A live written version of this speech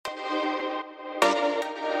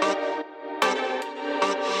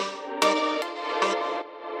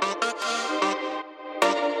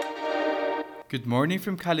Good morning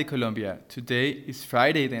from Cali, Colombia. Today is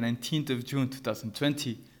Friday, the 19th of June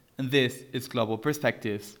 2020, and this is Global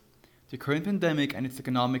Perspectives. The current pandemic and its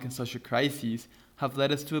economic and social crises have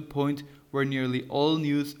led us to a point where nearly all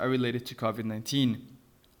news are related to COVID-19.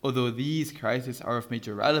 Although these crises are of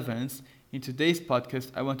major relevance, in today's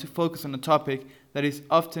podcast I want to focus on a topic that is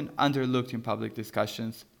often underlooked in public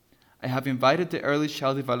discussions. I have invited the early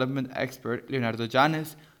child development expert Leonardo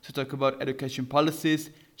Llanes to talk about education policies,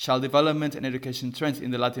 child development, and education trends in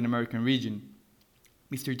the Latin American region.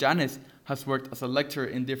 Mr. Llanes has worked as a lecturer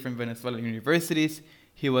in different Venezuelan universities,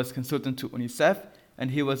 he was consultant to UNICEF, and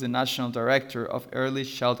he was the national director of early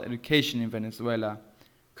child education in Venezuela.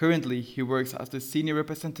 Currently, he works as the senior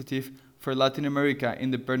representative for Latin America in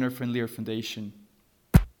the Bernard Friendlier Foundation.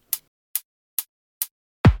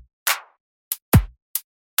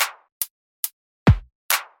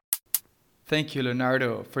 Thank you,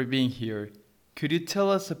 Leonardo, for being here. Could you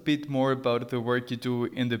tell us a bit more about the work you do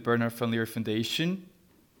in the Bernard Friendlier Foundation?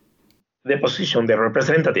 The position, the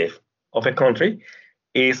representative of a country,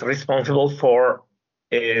 is responsible for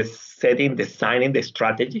setting, designing the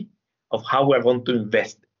strategy of how we're going to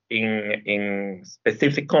invest in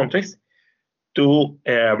specific countries to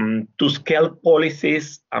scale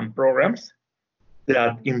policies and programs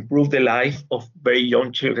that improve the life of very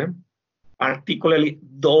young children, particularly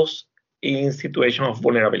those in situations of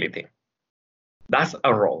vulnerability. That's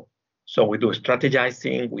our role. So we do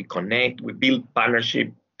strategizing, we connect, we build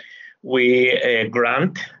partnership, we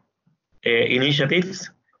grant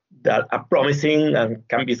initiatives that are promising and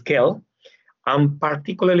can be scaled. And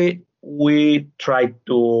particularly, we try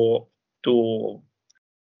to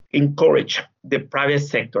encourage the private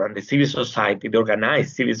sector and the civil society, the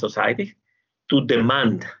organized civil society, to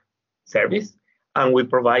demand service. And we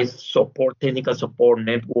provide support, technical support,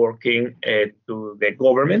 networking to the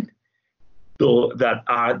government that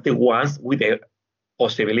are the ones with the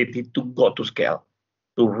possibility to go to scale,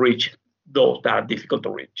 to reach those that are difficult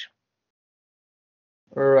to reach.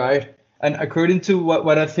 All right. And according to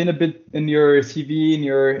what I've seen a bit in your CV,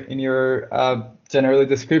 in your general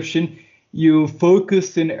description, you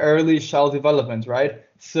focused in early child development, right?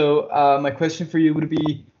 So my question for you would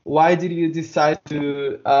be, why did you decide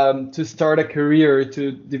to start a career,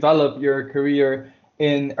 to develop your career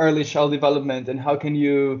in early child development, and how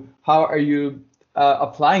are you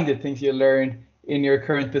applying the things you learned in your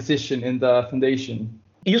current position in the foundation?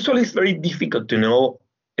 Usually it's very difficult to know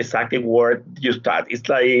exactly where you start. It's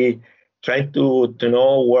like trying to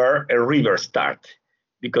know where a river starts,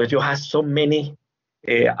 because you have so many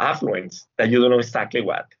affluents that you don't know exactly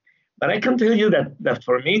what. But I can tell you that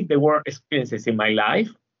for me, there were experiences in my life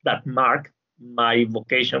that marked my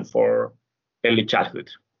vocation for early childhood.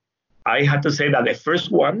 I have to say that the first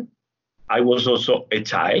one, I was also a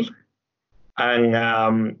child. And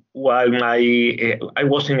while I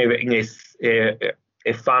was in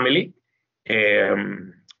a family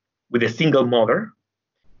with a single mother,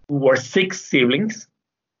 we were 6 siblings,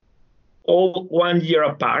 all 1 year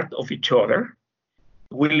apart of each other.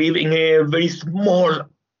 We live in a very small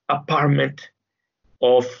apartment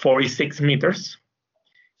of 46 meters.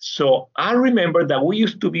 So I remember that we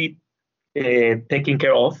used to be taken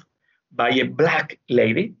care of by a Black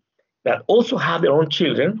lady that also had their own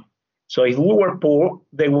children. So if we were poor,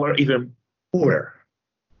 they were even poorer.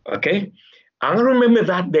 Okay? And I remember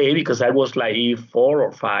that day because I was like 4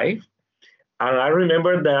 or 5. And I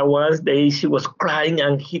remember that one day she was crying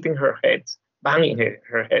and hitting her head, banging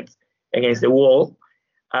her head against the wall,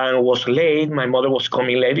 and was late. My mother was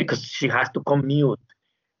coming late because she has to commute.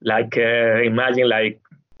 Like, imagine like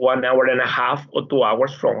 1 hour and a half or 2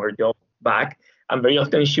 hours from her job back. And very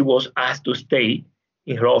often she was asked to stay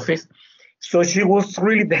in her office. So she was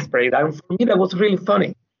really desperate. And for me, that was really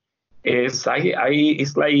funny. It's like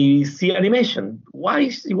see animation. Why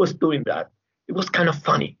she was doing that? It was kind of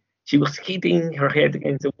funny. She was hitting her head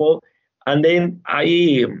against the wall. And then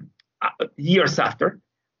years after,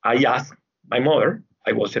 I asked my mother,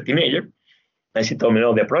 I was a teenager, and she told me,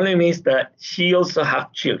 no, the problem is that she also has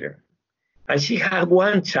children. And she had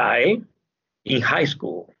one child in high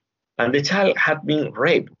school, and the child had been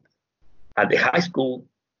raped at the high school,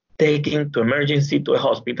 taken to emergency to a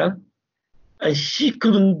hospital, and she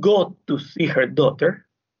couldn't go to see her daughter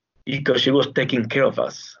because she was taking care of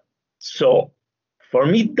us. So for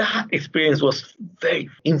me, that experience was very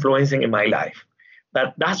influencing in my life.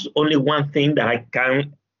 But that's only one thing that I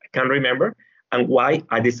can remember, and why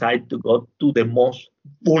I decided to go to the most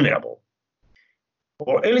vulnerable.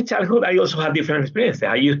 For early childhood, I also had different experiences.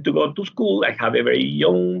 I used to go to school. I have a very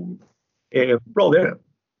young brother,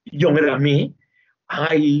 younger than me.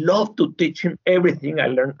 I love to teach him everything I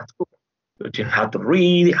learned at school. teaching how to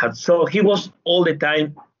read. So he was all the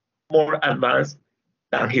time more advanced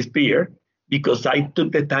than his peer because I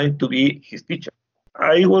took the time to be his teacher.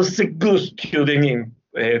 I was a good student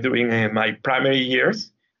during my primary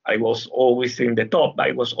years. I was always in the top.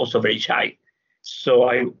 I was also very shy. So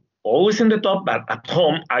I always in the top, but at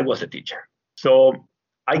home I was a teacher. So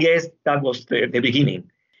I guess that was the beginning.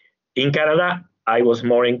 In Canada, I was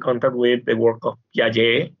more in contact with the work of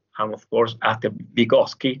Piaget and, of course, after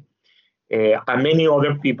Vygotsky, and many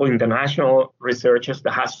other people, international researchers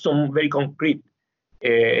that have some very concrete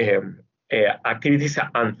activities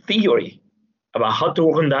and theory about how to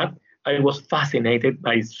work on that. I was fascinated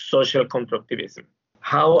by social constructivism,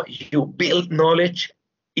 how you build knowledge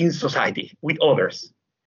in society with others.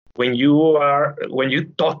 When you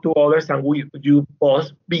talk to others and you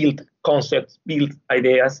both build concepts, build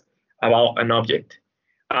ideas about an object.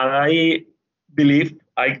 And I believe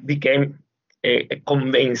I became a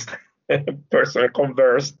convinced person,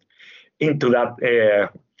 conversed into that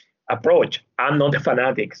approach. I'm not a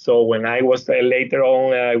fanatic. So when I was later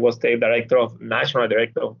on, I was the national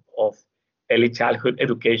director of early childhood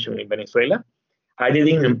education in Venezuela. I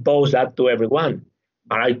didn't impose that to everyone,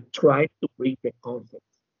 but I tried to bring the concept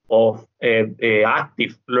of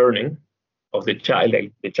active learning of the child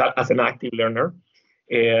as an active learner,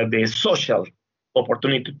 the social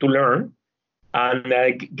opportunity to learn, and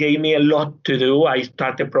gave me a lot to do. I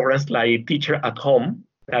started programs like Teacher at Home,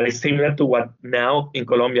 that is similar to what now in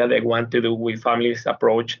Colombia they want to do with families'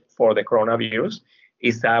 approach for the coronavirus.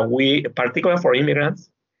 Is that we, particularly for immigrants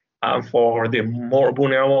and for the more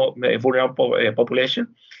vulnerable population,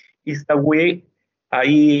 is that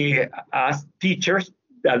I asked teachers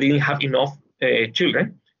that didn't have enough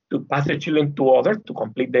children to pass the children to others to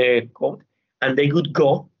complete the code, and they would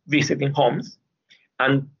go visiting homes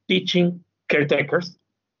and teaching caretakers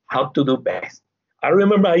how to do best. I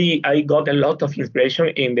remember I got a lot of inspiration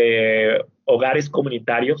in the Hogares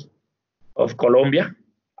Comunitarios of Colombia.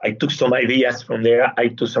 I took some ideas from there. I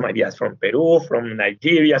took some ideas from Peru, from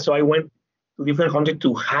Nigeria. So I went to different countries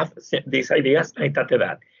to have these ideas. I started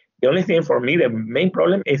that. The only thing for me, the main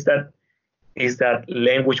problem is that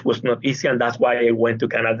language was not easy, and that's why I went to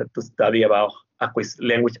Canada to study about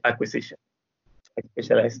language acquisition. I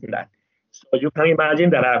specialized in that. So you can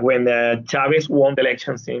imagine that when Chavez won the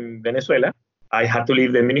elections in Venezuela, I had to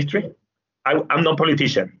leave the ministry. I'm not a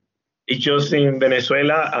politician. It's just in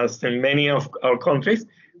Venezuela, as in many of our countries,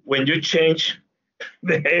 when you change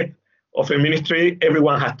the head of a ministry,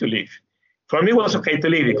 everyone has to leave. For me, it was okay to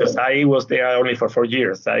leave because I was there only for 4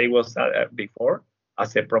 years. I was before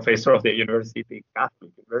as a professor of the university,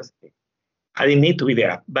 Catholic University. I didn't need to be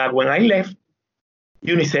there. But when I left,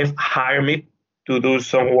 UNICEF hired me to do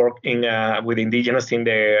some work with indigenous in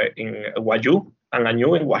Wayuu and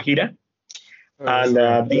Añú in Guajira.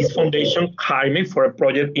 And this foundation hired me for a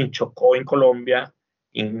project in Chocó in Colombia,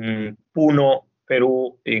 in Puno,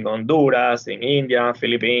 Peru, in Honduras, in India,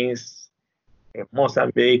 Philippines,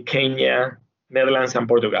 Mozambique, Kenya, Netherlands, and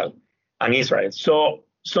Portugal, and Israel. So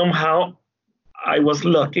somehow I was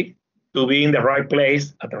lucky to be in the right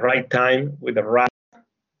place at the right time with the right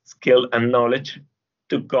skill and knowledge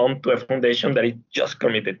to come to a foundation that is just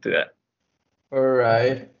committed to that. All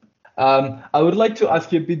right. I would like to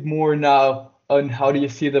ask you a bit more now on how do you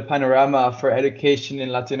see the panorama for education in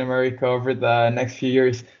Latin America over the next few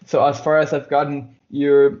years. So as far as I've gotten,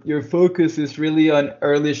 your focus is really on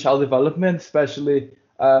early child development, especially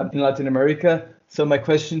in Latin America. So my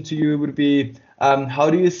question to you would be, how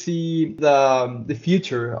do you see the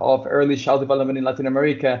future of early child development in Latin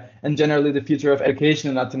America and generally the future of education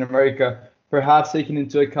in Latin America, perhaps taking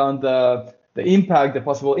into account the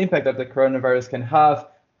possible impact that the coronavirus can have,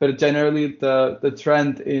 but generally the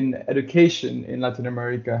trend in education in Latin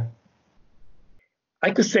America? I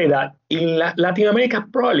could say that in Latin America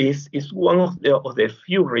probably is one of the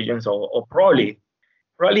few regions, or probably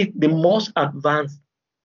the most advanced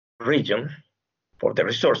region for the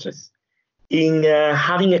resources in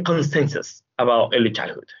having a consensus about early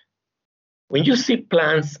childhood. When you see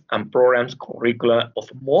plans and programs, curricula of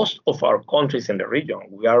most of our countries in the region,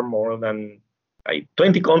 we are more than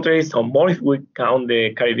 20 countries or more if we count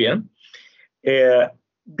the Caribbean, the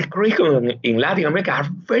curriculum in Latin America are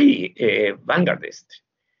very vanguardist.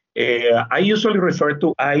 I usually refer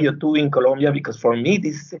to IO2 in Colombia because for me,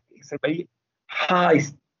 this is a very high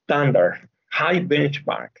standard, high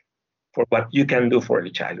benchmark for what you can do for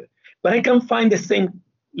early childhood. But I can find the same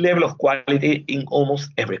level of quality in almost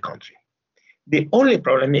every country. The only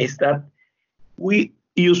problem is that we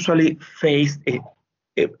usually face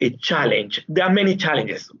a challenge. There are many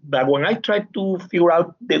challenges, but when I try to figure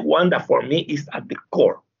out the one that for me is at the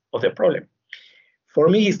core of the problem, for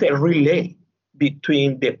me is the relay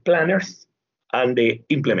between the planners and the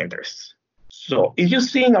implementers. So if you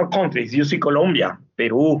see in our countries, you see Colombia,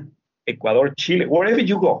 Peru, Ecuador, Chile, wherever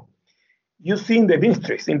you go, you see in the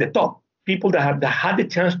ministries, in the top, people that have had the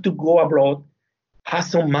chance to go abroad, have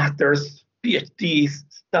some masters, PhDs,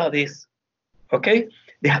 studies, okay?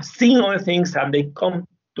 They have seen other things and they come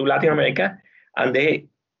to Latin America and they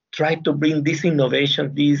try to bring this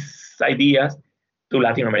innovation, these ideas to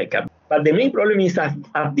Latin America. But the main problem is that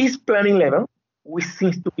at this planning level, we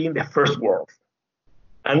seem to be in the first world.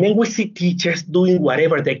 And then we see teachers doing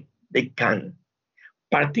whatever they can.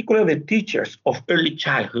 Particularly the teachers of early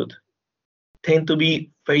childhood tend to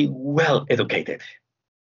be very well educated,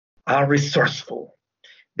 are resourceful,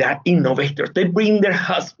 they are innovators. They bring their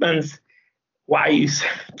husbands, wives,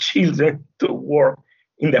 children to work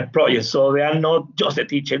in the project. So they are not just a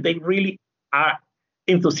teacher, they really are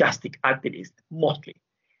enthusiastic activists, mostly.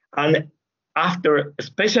 And after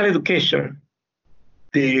special education,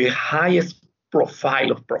 the highest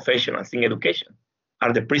profile of professionals in education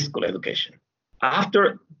are the preschool education.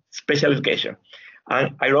 After special education,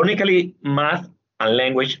 and ironically, math and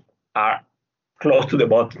language are close to the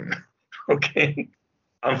bottom, okay?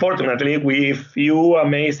 Unfortunately, with few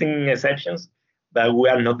amazing exceptions, that we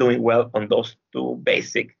are not doing well on those two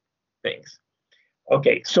basic things.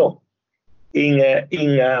 Okay, so in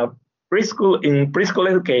preschool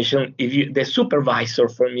education, the supervisor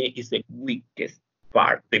for me is the weakest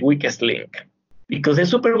part, the weakest link, because the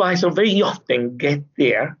supervisor very often gets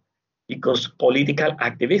there because political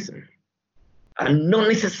activism, and not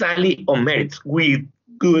necessarily on merits, with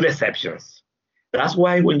good exceptions. That's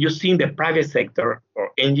why when you see in the private sector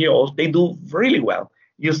or NGOs, they do really well.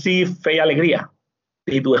 You see Fe Alegría,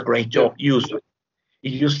 they do a great job usually.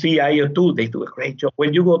 If you see IO2, they do a great job.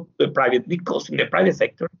 When you go to the private, because in the private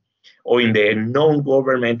sector or in the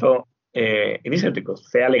non-governmental initiative, because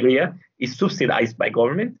Fe Alegría is subsidized by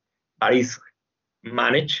government, but is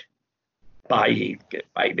managed by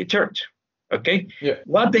the church. Okay? Yeah.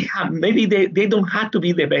 What they have, maybe they don't have to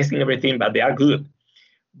be the best in everything, but they are good.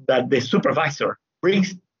 That the supervisor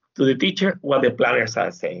brings to the teacher what the planners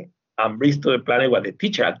are saying, and brings to the planner what the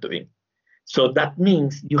teacher are doing. So that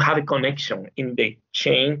means you have a connection in the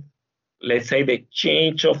change, let's say the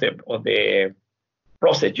change of the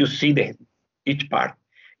process. You see each part.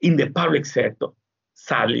 In the public sector,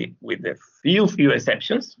 sadly, with a few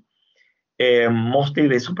exceptions, mostly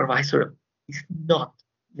the supervisor is not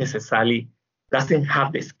necessarily, doesn't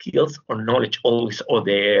have the skills or knowledge always or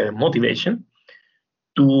the motivation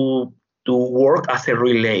to work as a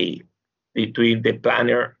relay between the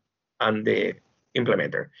planner and the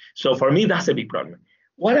implementer. So for me, that's a big problem.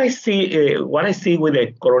 What I see with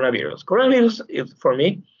the coronavirus is, for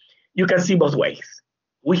me, you can see both ways.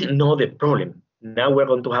 We know the problem. Now we're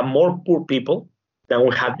going to have more poor people than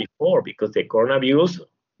we had before because the coronavirus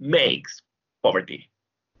makes poverty,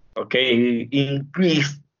 okay,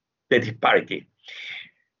 increase the disparity.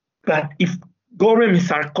 But if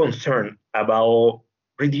governments are concerned about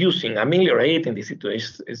reducing, ameliorating the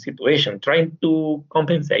situation, trying to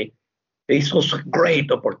compensate, there is also a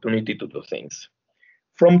great opportunity to do things.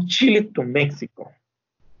 From Chile to Mexico,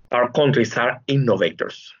 our countries are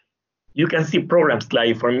innovators. You can see programs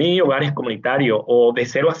like, for me, Hogares Comunitarios or De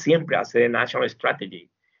Cero a Siempre as a national strategy.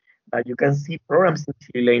 But you can see programs in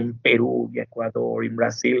Chile, in Peru, in Ecuador, in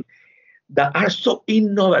Brazil, that are so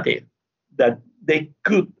innovative that they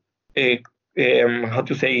could,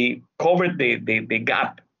 cover the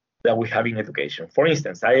gap that we have in education. For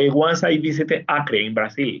instance, once I visited Acre in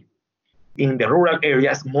Brazil. In the rural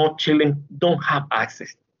areas, most children don't have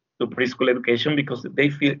access to preschool education because they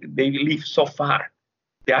live so far.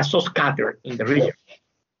 They are so scattered in the region.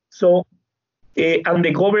 So, and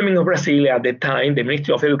the government of Brazil at the time, the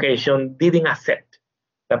Ministry of Education, didn't accept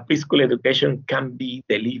that preschool education can be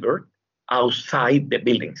delivered outside the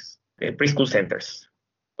buildings, the preschool centers.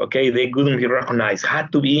 Okay, they couldn't be recognized,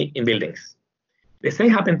 had to be in buildings. The same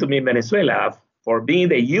happened to me in Venezuela. For being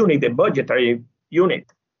the budgetary unit,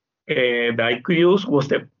 that I could use was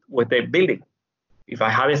the building. If I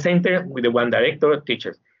have a center with the one director,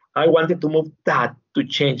 teachers, I wanted to move that to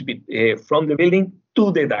change from the building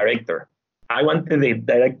to the director. I wanted the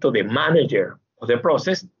director, the manager of the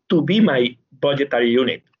process, to be my budgetary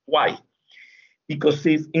unit. Why? Because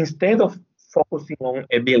if instead of focusing on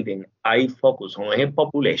a building, I focus on a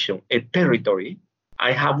population, a territory,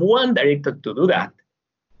 I have one director to do that.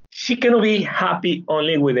 She cannot be happy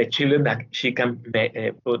only with the children that she can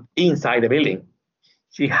put inside the building.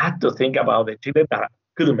 She had to think about the children that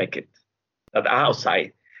couldn't make it, that are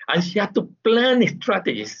outside. And she had to plan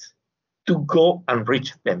strategies to go and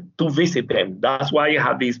reach them, to visit them. That's why I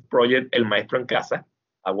have this project, El Maestro en Casa,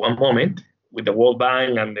 at one moment, with the World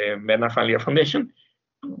Bank and the Bernard Van Leer Foundation,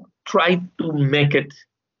 to try to make it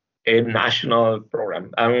a national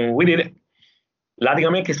program. And we did it. Latin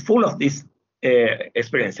America is full of these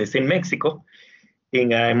experiences. In Mexico, in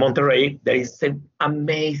Monterrey, there is an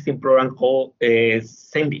amazing program called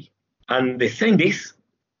Sendy. And the Sendys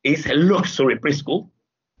is a luxury preschool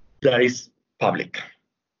that is public.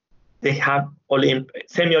 They have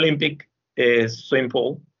semi-Olympic swimming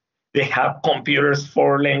pool. They have computers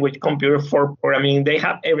for language, computers for programming. They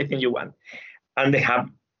have everything you want. And they have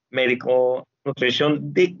medical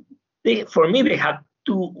nutrition. For me, they had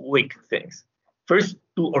two weak things. First,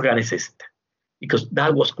 to organize it, because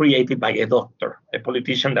that was created by a doctor, a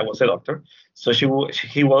politician that was a doctor. So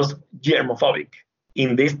he was germophobic.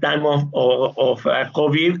 In this time of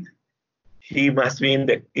COVID, he must be in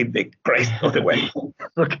the crest of the wave.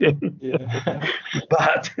 Okay. Yeah.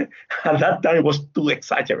 But at that time, it was too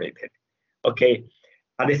exaggerated. Okay.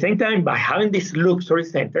 At the same time, by having these luxury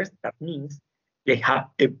centers, that means they have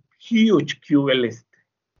a huge QA list,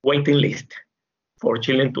 waiting list for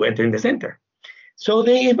children to enter in the center. So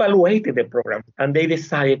they evaluated the program and they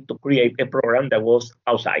decided to create a program that was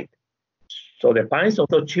outside. So the parents of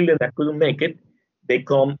those children that couldn't make it, they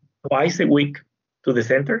come twice a week to the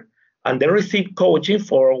center and they receive coaching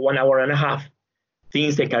for 1 hour and a half.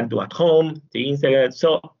 Things they can do at home,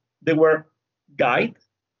 so they were guided.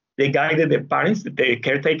 They guided the parents, the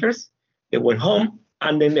caretakers. They went home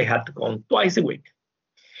and then they had to come twice a week.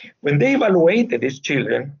 When they evaluated these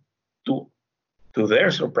children, to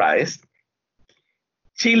their surprise,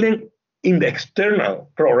 children in the external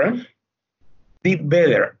program did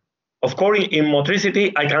better. Of course, in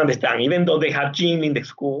motricity, I can understand, even though they had gym in the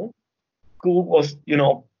school was,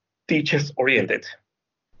 teachers oriented.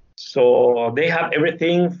 So they have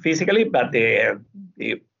everything physically, but the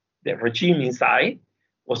regime inside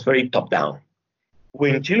was very top down.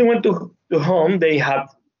 When children went to home, they had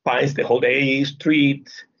parents the whole day, street,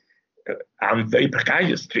 and very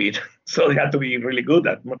precarious street. So they had to be really good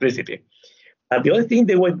at motricity. And the other thing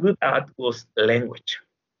they were good at was language.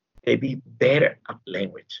 They did better at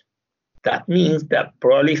language. That means that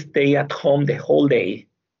probably stay at home the whole day,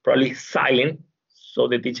 probably silent, so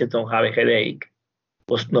the teachers don't have a headache,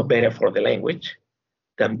 was not better for the language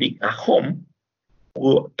than being at home,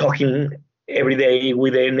 talking every day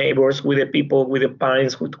with the neighbors, with the people, with the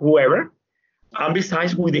parents, with whoever. And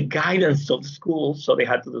besides, with the guidance of the school, so they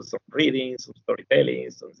had to do some reading, some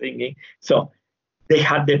storytelling, some singing. So they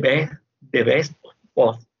had the best of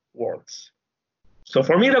both worlds. So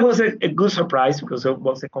for me, that was a good surprise because it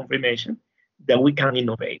was a confirmation that we can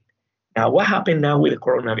innovate. Now, what happened now with the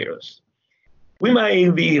coronavirus? We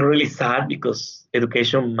might be really sad because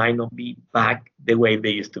education might not be back the way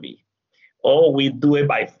they used to be. Or we do it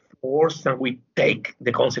by force and we take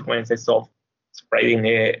the consequences of spreading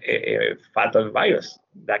a fatal virus.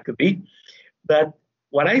 That could be. But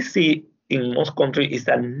what I see in most countries is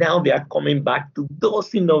that now they are coming back to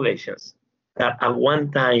those innovations that at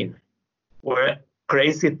one time were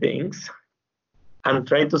crazy things and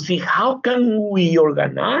try to see how can we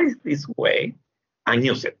organize this way and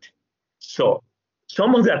use it. So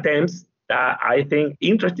some of the attempts that I think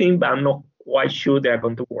interesting, but I'm not quite sure they're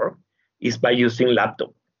going to work, is by using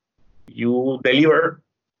laptop. You deliver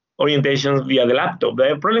orientations via the laptop.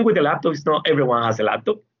 The problem with the laptop is not everyone has a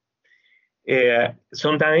laptop.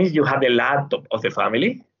 Sometimes you have the laptop of the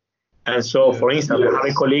family. And so, for instance, I have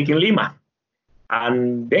a colleague in Lima,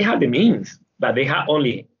 and they have the means, but they have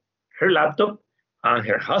only her laptop and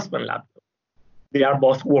her husband's laptop. They are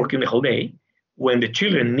both working the whole day. When the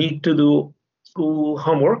children need to do school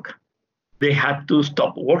homework, they have to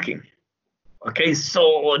stop working. Okay,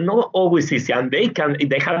 so not always easy, and they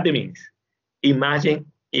have the means. Imagine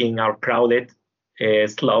in our crowded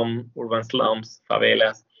urban slums,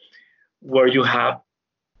 favelas, where you have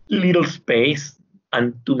little space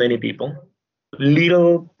and too many people,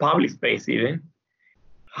 little public space even.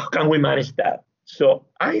 How can we manage that? So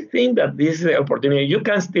I think that this is an opportunity. You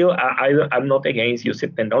can still, I'm not against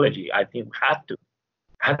using technology. I think we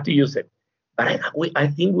have to use it. But I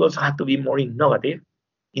think we also have to be more innovative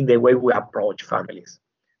in the way we approach families.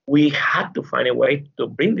 We had to find a way to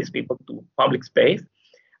bring these people to public space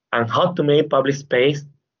and how to make public space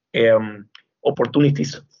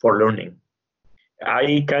opportunities for learning.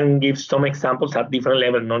 I can give some examples at different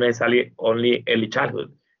levels, not necessarily only early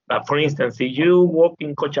childhood. But for instance, if you walk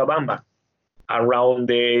in Cochabamba around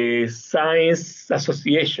the Science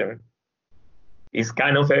Association, it's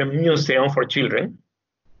kind of a museum for children,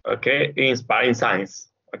 okay, inspiring science,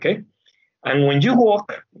 okay? And when you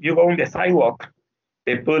walk, you go on the sidewalk,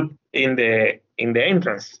 they put in the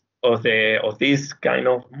entrance of this kind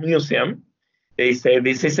of museum, they say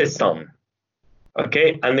this is a sun.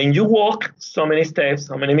 Okay, and then you walk so many steps,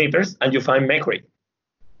 so many meters, and you find Mercury.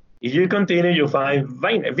 If you continue, you find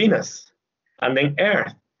Venus, and then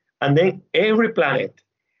Earth, and then every planet.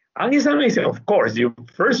 And it's amazing. Of course, you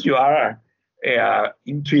are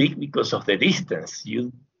intrigued because of the distance.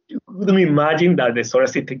 You couldn't imagine that the solar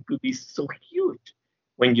system could be so huge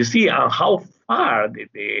when you see how far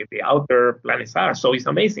the outer planets are. So it's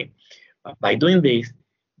amazing. But by doing this,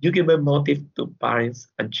 you give a motive to parents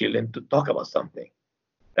and children to talk about something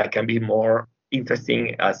that can be more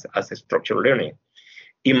interesting as a structured learning.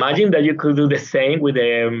 Imagine that you could do the same with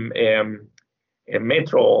a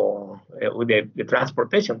metro, with the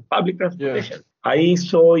transportation, public transportation. Yeah. I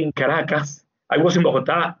saw in Caracas, I was in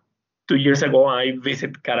Bogota 2 years ago. I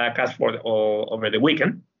visited Caracas over the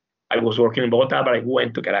weekend. I was working in Bogota, but I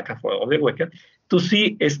went to Caracas over the weekend to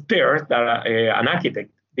see stairs that an architect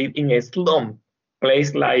did in a slum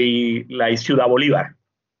place like Ciudad Bolivar.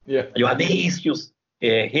 Yeah. You have this huge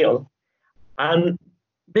hill, and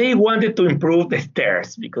they wanted to improve the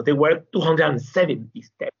stairs because they were 270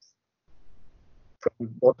 steps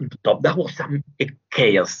from bottom to top. That was a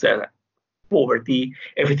chaos, poverty,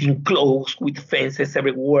 everything closed with fences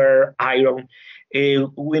everywhere, iron.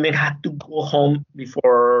 Women had to go home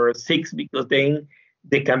before 6 because then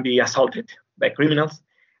they can be assaulted by criminals.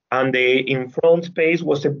 And the in front space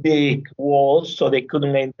was a big wall, so they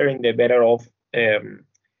couldn't enter in the better of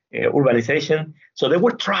urbanization. So they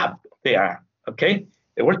were trapped there, okay?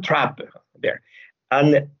 They were trapped there.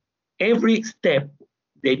 And every step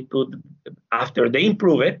they put, after they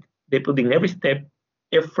improve it, they put in every step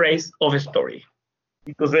a phrase of a story.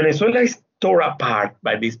 Because Venezuela is torn apart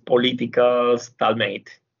by this political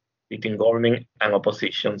stalemate between government and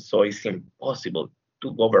opposition, so it's impossible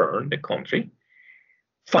to govern the country.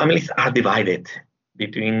 Families are divided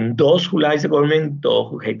between those who like the government,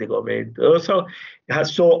 those who hate the government. So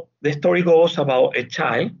the story goes about a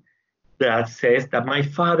child that says that my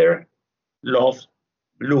father loves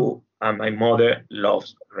blue and my mother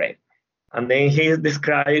loves red. And then he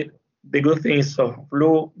describes the good things of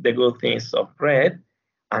blue, the good things of red.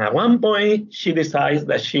 And at one point, she decides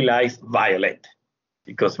that she likes violet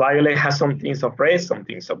because violet has some things of red, some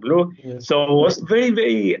things of blue. Yes. So it was very,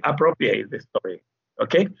 very appropriate, the story.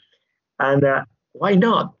 Okay? And why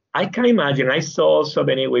not? I can imagine, I saw so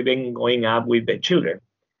many women going up with the children,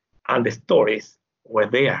 and the stories were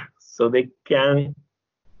there. So they can,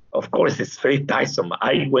 of course, it's very tiresome.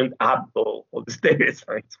 I went up all the stairs,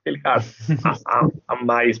 and it's really hard. And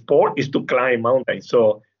my sport is to climb mountains.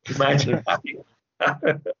 So imagine,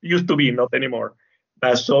 used to be, not anymore.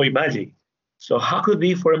 But so imagine. So how could it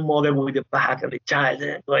be for a mother with the back and the child?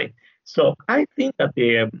 So I think that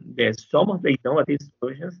some of the innovative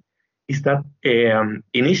solutions is that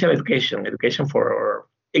initial education for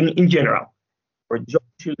in general, for young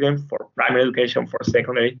children, for primary education, for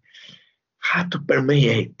secondary, had to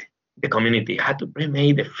permeate the community, had to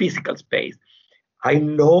permeate the physical space. I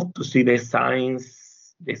love to see the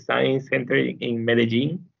science center in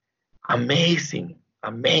Medellin. Amazing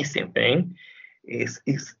thing.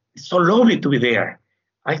 It's so lovely to be there.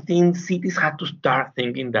 I think cities had to start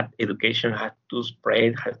thinking that education had to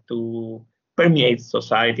spread, had to permeate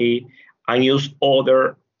society and use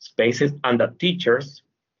other spaces, and that teachers,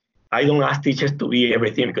 I don't ask teachers to be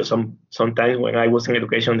everything, because sometimes when I was in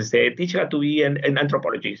education, they say, a teacher had to be an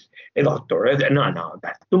anthropologist, a doctor. No,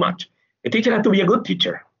 that's too much. A teacher had to be a good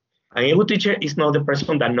teacher. And a good teacher is not the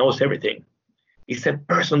person that knows everything. It's a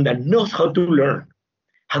person that knows how to learn,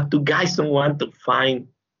 how to guide someone to find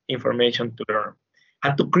information to learn,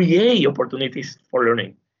 how to create opportunities for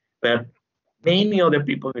learning. But many other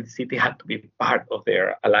people in the city had to be part of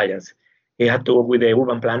their alliance. They had to work with the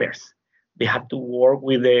urban planners. They had to work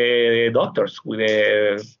with the doctors, with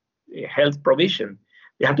the health provision.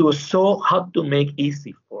 They had to show how to make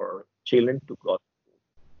easy for children to go.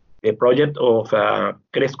 The project of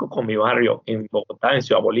Crezco con mi Barrio in Bogotá, in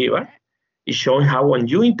Ciudad Bolívar, is showing how when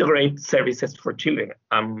you integrate services for children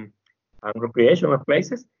and recreational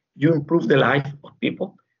places, you improve the life of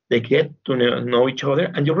people. They get to know each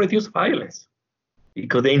other, and you reduce violence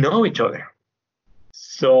because they know each other.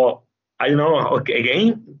 So I don't know, okay,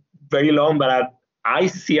 again, very long, but I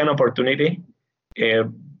see an opportunity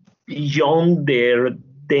beyond the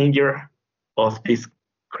danger of this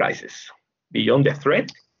crisis, beyond the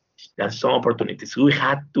threat. There's some opportunities. We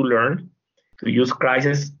had to learn to use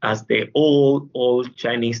crisis as the old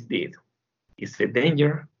Chinese did. It's a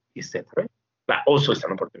danger, it's a threat, but also it's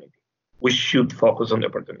an opportunity. We should focus on the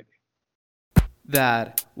opportunity.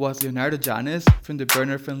 That was Leonardo Llanes from the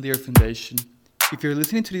Bernard Van Leer Foundation. If you're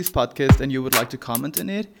listening to this podcast and you would like to comment on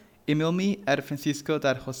it, email me at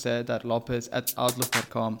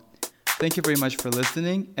francisco.jose.lopez@outlook.com. Thank you very much for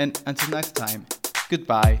listening, and until next time,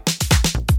 goodbye.